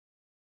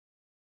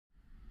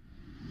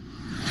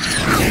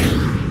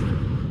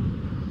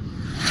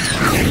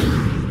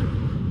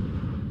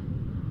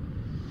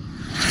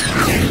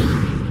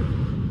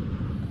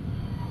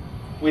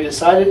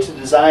decided to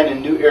design a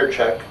new air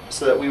check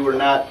so that we were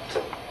not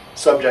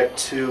subject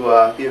to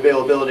the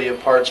availability of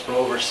parts from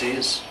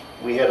overseas.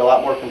 We had a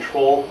lot more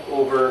control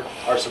over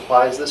our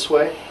supplies this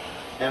way,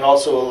 and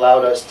also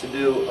allowed us to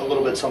do a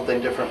little bit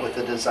something different with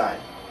the design.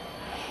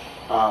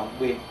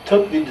 We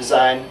took the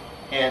design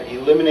and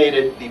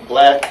eliminated the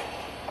black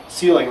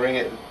sealing ring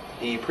that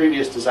the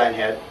previous design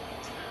had,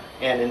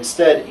 and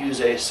instead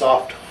use a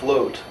soft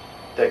float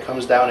that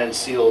comes down and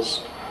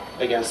seals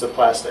against the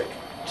plastic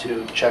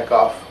to check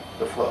off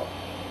the flow.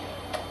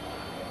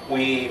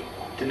 We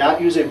did not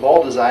use a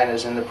ball design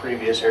as in the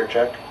previous air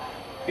check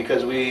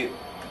because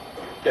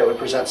that would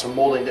present some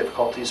molding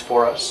difficulties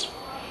for us.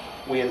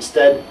 We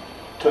instead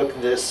took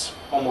this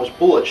almost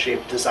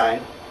bullet-shaped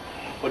design,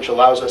 which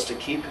allows us to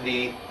keep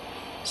the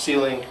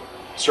sealing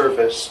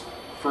surface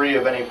free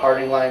of any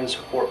parting lines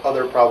or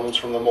other problems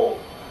from the mold.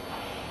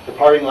 The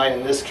parting line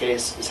in this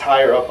case is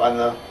higher up on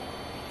the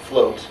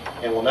float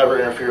and will never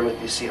interfere with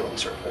the sealing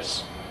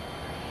surface.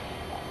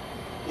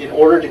 In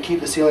order to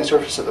keep the sealing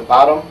surface at the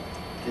bottom,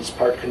 this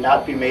part could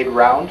not be made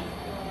round.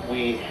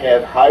 We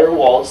have higher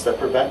walls that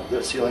prevent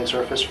the sealing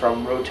surface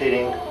from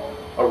rotating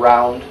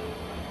around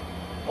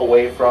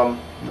away from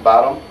the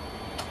bottom.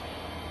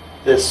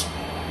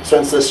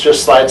 Since this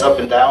just slides up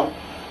and down,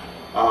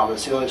 the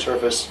sealing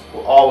surface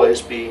will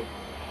always be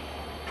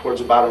towards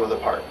the bottom of the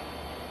part.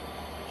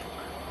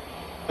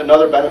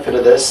 Another benefit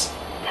of this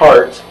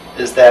part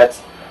is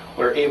that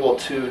we're able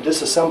to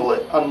disassemble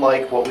it,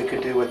 unlike what we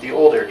could do with the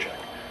old air check.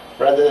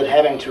 Rather than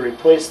having to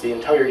replace the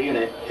entire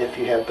unit if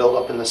you have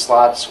buildup in the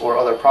slots or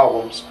other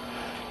problems,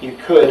 you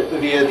could,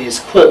 via these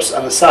clips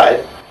on the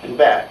side and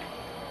back,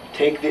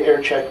 take the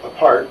air check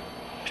apart,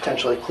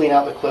 potentially clean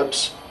out the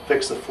clips,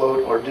 fix the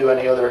float, or do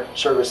any other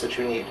service that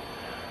you need.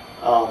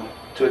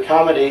 To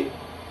accommodate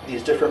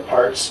these different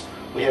parts,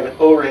 we have an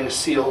O-ring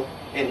seal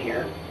in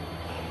here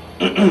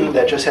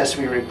that just has to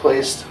be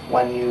replaced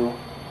when you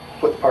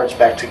put the parts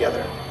back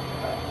together.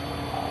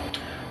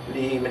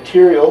 The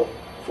material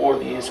for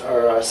these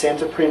are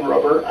Santoprene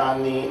rubber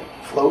on the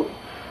float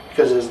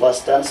because it is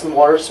less dense than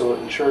water, so it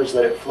ensures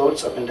that it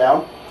floats up and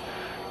down.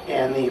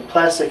 And the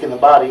plastic in the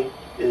body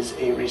is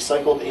a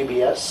recycled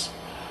ABS.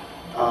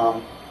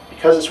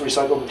 Because it's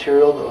recycled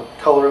material, the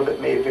color of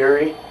it may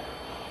vary,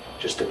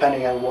 just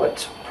depending on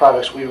what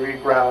products we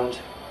reground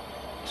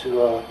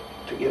to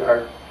get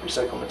our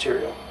recycled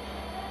material.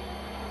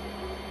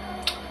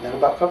 And that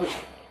about covers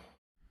it.